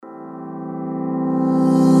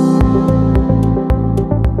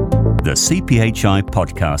the CPHI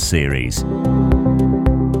podcast series.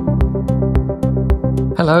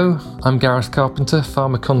 Hello, I'm Gareth Carpenter,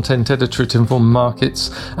 Pharma Content Editor at Inform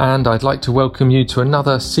Markets, and I'd like to welcome you to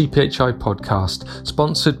another CPHI podcast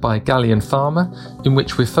sponsored by Galien Pharma, in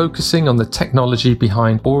which we're focusing on the technology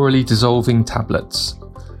behind orally dissolving tablets.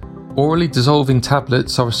 Orally dissolving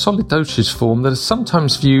tablets are a solid dosage form that is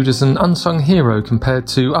sometimes viewed as an unsung hero compared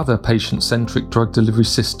to other patient-centric drug delivery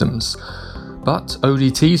systems. But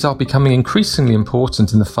ODTs are becoming increasingly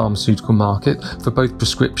important in the pharmaceutical market for both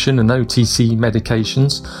prescription and OTC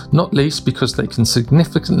medications, not least because they can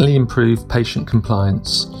significantly improve patient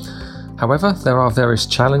compliance. However, there are various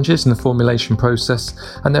challenges in the formulation process,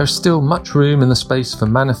 and there is still much room in the space for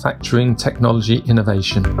manufacturing technology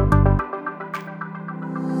innovation.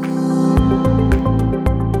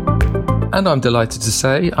 And I'm delighted to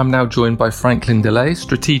say I'm now joined by Franklin Delay,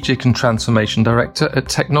 Strategic and Transformation Director at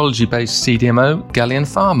technology-based CDMO Galien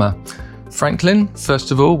Pharma. Franklin,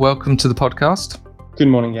 first of all, welcome to the podcast. Good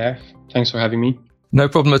morning, Gareth. Thanks for having me. No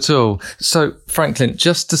problem at all. So, Franklin,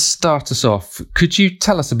 just to start us off, could you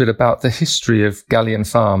tell us a bit about the history of Galien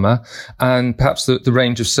Pharma and perhaps the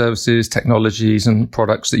range of services, technologies and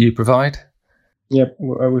products that you provide? Yep,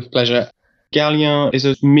 with pleasure. Galien is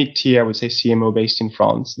a mid-tier, I would say, CMO based in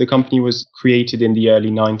France. The company was created in the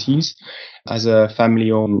early 90s as a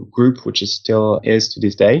family-owned group, which is still is to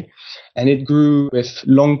this day. And it grew with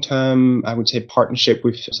long-term, I would say, partnership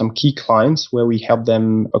with some key clients where we help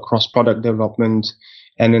them across product development.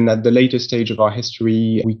 And then at the later stage of our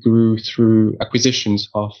history, we grew through acquisitions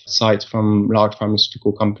of sites from large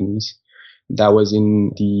pharmaceutical companies. That was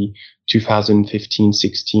in the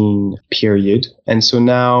 2015-16 period. And so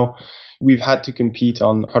now we've had to compete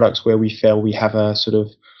on products where we feel we have a sort of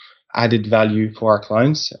added value for our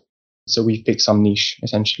clients. So we've picked some niche,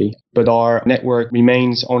 essentially. But our network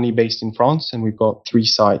remains only based in France, and we've got 3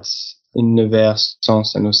 sites in Nevers,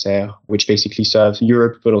 Sens, and Auxerre, which basically serves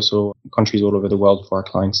Europe, but also countries all over the world for our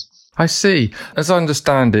clients. I see. As I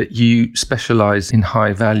understand it, you specialize in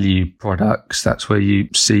high-value products. That's where you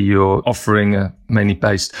see your offering mainly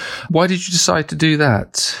based. Why did you decide to do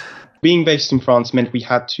that? Being based in France meant we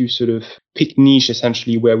had to sort of pick niche,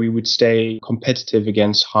 essentially, where we would stay competitive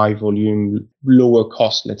against high volume, lower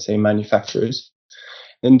cost, let's say, manufacturers.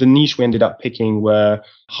 And the niche we ended up picking were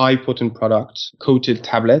high potent products, coated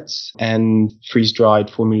tablets, and freeze-dried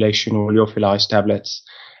formulation or lyophilized tablets.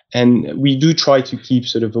 And we do try to keep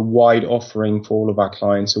sort of a wide offering for all of our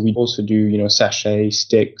clients. So we also do, sachet,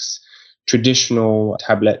 sticks, traditional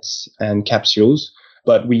tablets and capsules.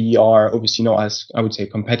 But we are obviously not as, I would say,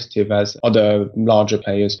 competitive as other larger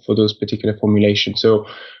players for those particular formulations. So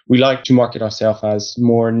we like to market ourselves as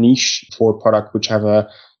more niche for product which have a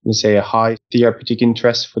high therapeutic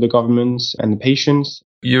interest for the governments and the patients.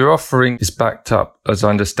 Your offering is backed up, as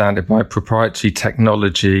I understand it, by proprietary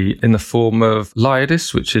technology in the form of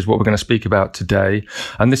Liadis, which is what we're going to speak about today.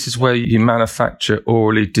 And this is where you manufacture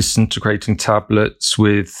orally disintegrating tablets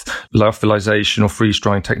with lyophilization or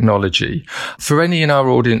freeze-drying technology. For any in our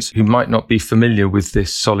audience who might not be familiar with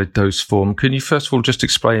this solid dose form, can you first of all just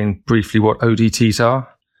explain briefly what ODTs are?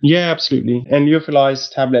 Yeah, absolutely. And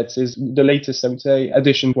lyophilized tablets is the latest, I would say,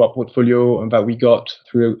 addition to our portfolio that we got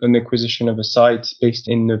through an acquisition of a site based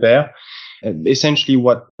in Nevers. Essentially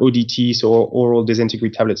what ODTs or oral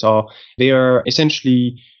disintegrate tablets are, they are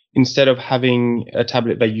essentially, instead of having a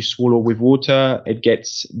tablet that you swallow with water, it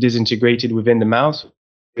gets disintegrated within the mouth.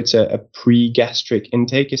 It's a pre-gastric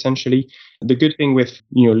intake, essentially. The good thing with,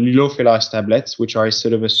 lyophilized tablets, which are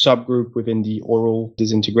sort of a subgroup within the oral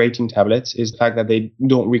disintegrating tablets, is the fact that they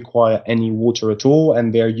don't require any water at all,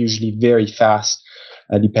 and they're usually very fast,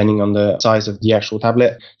 depending on the size of the actual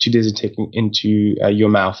tablet, to disintegrate into your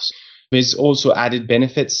mouth. There's also added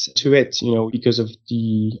benefits to it, because of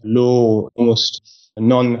the low, almost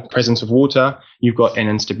non-presence of water. You've got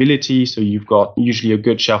enhanced stability, so you've got usually a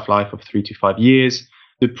good shelf life of 3 to 5 years.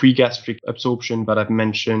 The pre-gastric absorption that I've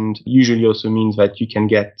mentioned usually also means that you can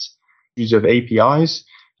get use of APIs.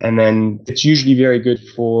 And then it's usually very good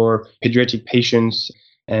for pediatric patients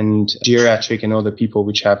and geriatric and other people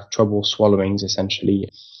which have trouble swallowing, essentially.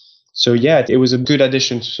 So yeah, it was a good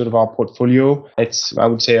addition to sort of our portfolio. It's, I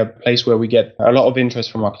would say, a place where we get a lot of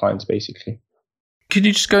interest from our clients, basically. Could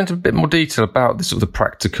you just go into a bit more detail about the sort of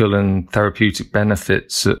practical and therapeutic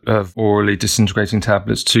benefits of orally disintegrating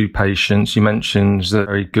tablets to patients? You mentioned they're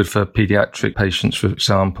very good for pediatric patients, for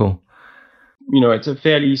example. It's a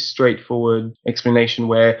fairly straightforward explanation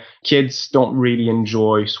where kids don't really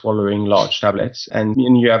enjoy swallowing large tablets. And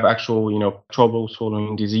you have actual, trouble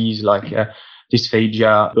swallowing disease like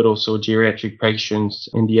dysphagia, but also geriatric patients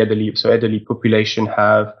in the elderly population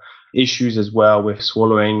have issues as well with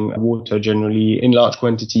swallowing water generally in large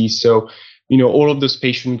quantities. So, all of those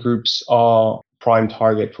patient groups are prime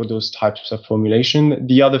target for those types of formulation.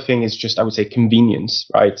 The other thing is just, I would say, convenience,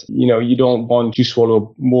 right? You don't want to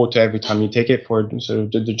swallow water every time you take it for sort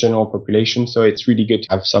of the general population. So it's really good to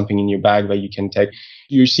have something in your bag that you can take.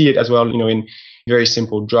 You see it as well, in very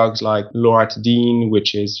simple drugs like loratadine,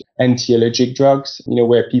 which is anti-allergic drugs,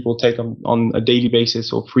 where people take them on a daily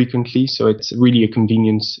basis or frequently. So it's really a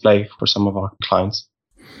convenience play for some of our clients.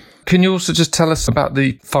 Can you also just tell us about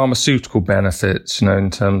the pharmaceutical benefits,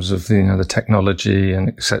 in terms of the technology and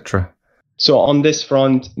etc.? So on this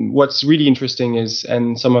front, what's really interesting is,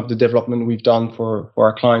 and some of the development we've done for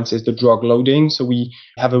our clients, is the drug loading. So we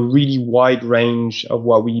have a really wide range of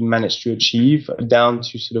what we managed to achieve, down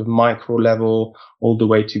to sort of micro level all the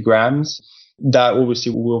way to grams. That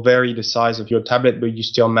obviously will vary the size of your tablet, but you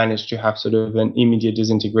still manage to have sort of an immediate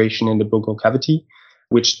disintegration in the buccal cavity,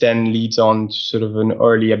 which then leads on to sort of an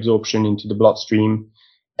early absorption into the bloodstream.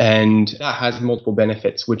 And that has multiple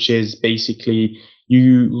benefits, which is basically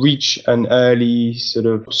you reach an early sort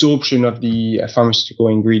of absorption of the pharmaceutical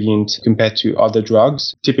ingredient compared to other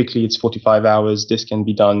drugs. Typically, it's 45 hours. This can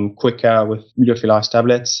be done quicker with lyophilized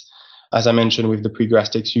tablets. As I mentioned with the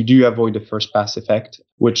pregastrics, you do avoid the first pass effect,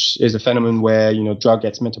 which is a phenomenon where, drug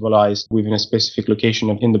gets metabolized within a specific location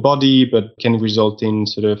in the body, but can result in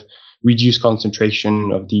sort of reduced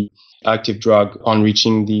concentration of the active drug on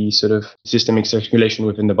reaching the sort of systemic circulation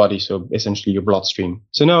within the body, so essentially your bloodstream.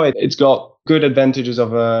 So no, it's got good advantages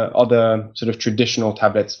of other sort of traditional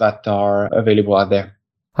tablets that are available out there.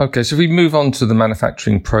 Okay, so if we move on to the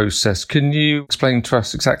manufacturing process, can you explain to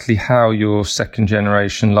us exactly how your second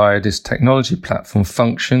generation Liadis technology platform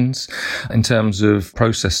functions in terms of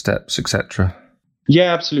process steps, etc.?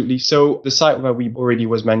 Yeah, absolutely. So the site where we already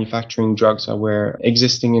was manufacturing drugs that were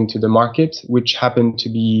existing into the market, which happened to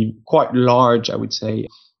be quite large, I would say,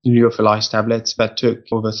 lyophilized tablets that took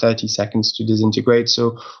over 30 seconds to disintegrate.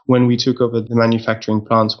 So when we took over the manufacturing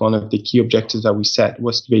plants, one of the key objectives that we set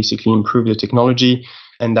was to basically improve the technology.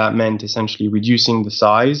 And that meant essentially reducing the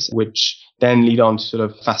size, which then lead on to sort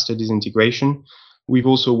of faster disintegration. We've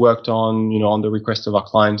also worked on, on the request of our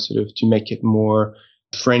clients, sort of to make it more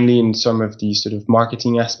friendly in some of the sort of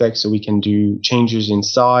marketing aspects. So we can do changes in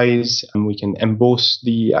size, and we can emboss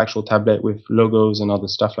the actual tablet with logos and other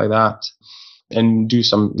stuff like that, and do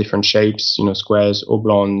some different shapes, squares,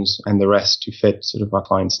 oblongs, and the rest to fit sort of our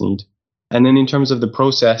clients' need. And then in terms of the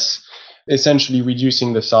process, essentially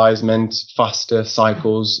reducing the size meant faster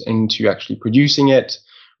cycles into actually producing it,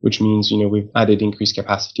 which means, we've added increased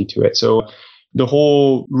capacity to it. So the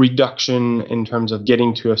whole reduction in terms of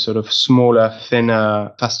getting to a sort of smaller,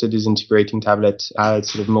 thinner, faster disintegrating tablet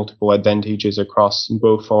adds sort of multiple advantages across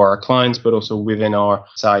both for our clients, but also within our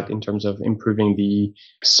site in terms of improving the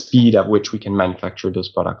speed at which we can manufacture those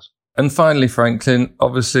products. And finally, Franklin,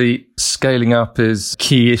 obviously scaling up is a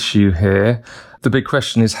key issue here. The big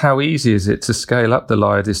question is, how easy is it to scale up the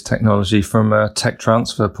Liadis technology from a tech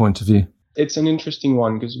transfer point of view? It's an interesting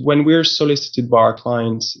one, because when we're solicited by our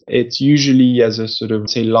clients, it's usually as a sort of,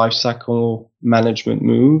 say, life cycle management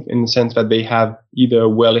move, in the sense that they have either a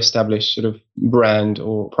well-established sort of brand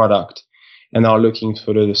or product and are looking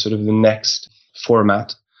for the sort of the next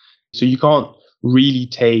format. So you can't really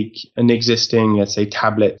take an existing, let's say,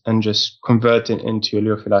 tablet and just convert it into a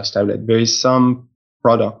lyophilized tablet. There is some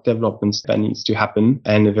product developments that needs to happen,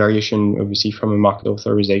 and a variation, obviously, from a market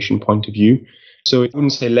authorization point of view. So it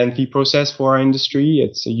wouldn't say lengthy process for our industry.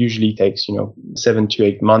 It usually takes, 7 to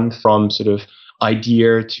 8 months from sort of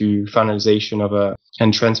idea to finalization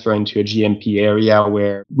and transfer into a GMP area,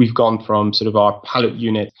 where we've gone from sort of our pilot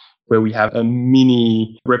unit, where we have a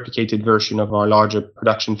mini replicated version of our larger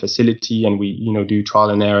production facility, and we, do trial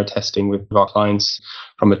and error testing with our clients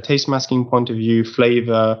from a taste masking point of view,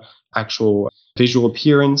 flavor, actual visual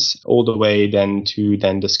appearance, all the way then to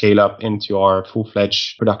the scale up into our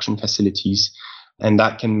full-fledged production facilities. And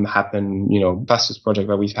that can happen, fastest project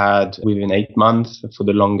that we've had within 8 months, for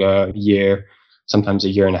the longer year, sometimes a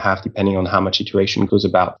year and a half, depending on how much iteration goes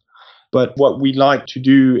about. But what we like to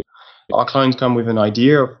do, our clients come with an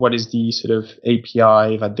idea of what is the sort of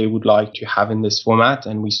API that they would like to have in this format,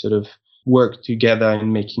 and we sort of work together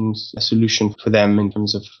in making a solution for them in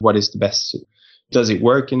terms of what is the best. Does it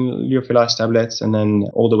work in lyophilized tablets? And then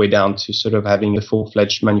all the way down to sort of having a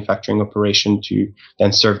full-fledged manufacturing operation to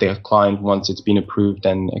then serve their client once it's been approved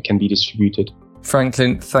and it can be distributed.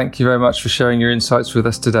 Franklin, thank you very much for sharing your insights with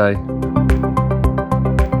us today.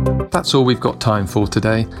 That's all we've got time for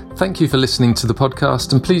today. Thank you for listening to the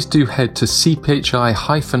podcast, and please do head to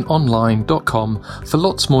cphi-online.com for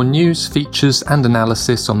lots more news, features and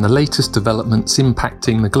analysis on the latest developments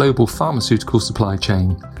impacting the global pharmaceutical supply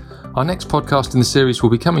chain. Our next podcast in the series will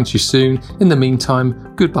be coming to you soon. In the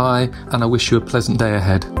meantime, goodbye, and I wish you a pleasant day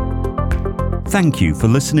ahead. Thank you for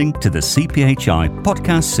listening to the CPHI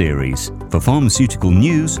podcast series. For pharmaceutical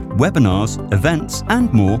news, webinars, events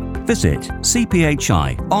and more, visit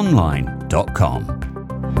cphi-online.com.